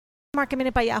Market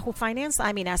Minute by Yahoo Finance.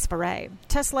 I'm Ines Ferre.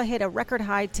 Tesla hit a record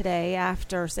high today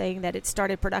after saying that it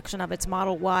started production of its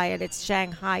Model Y at its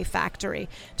Shanghai factory.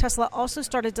 Tesla also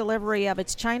started delivery of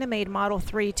its China-made Model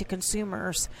 3 to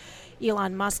consumers.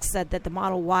 Elon Musk said that the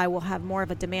Model Y will have more of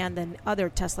a demand than other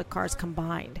Tesla cars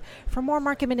combined. For more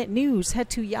Market Minute news, head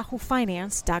to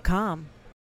yahoofinance.com.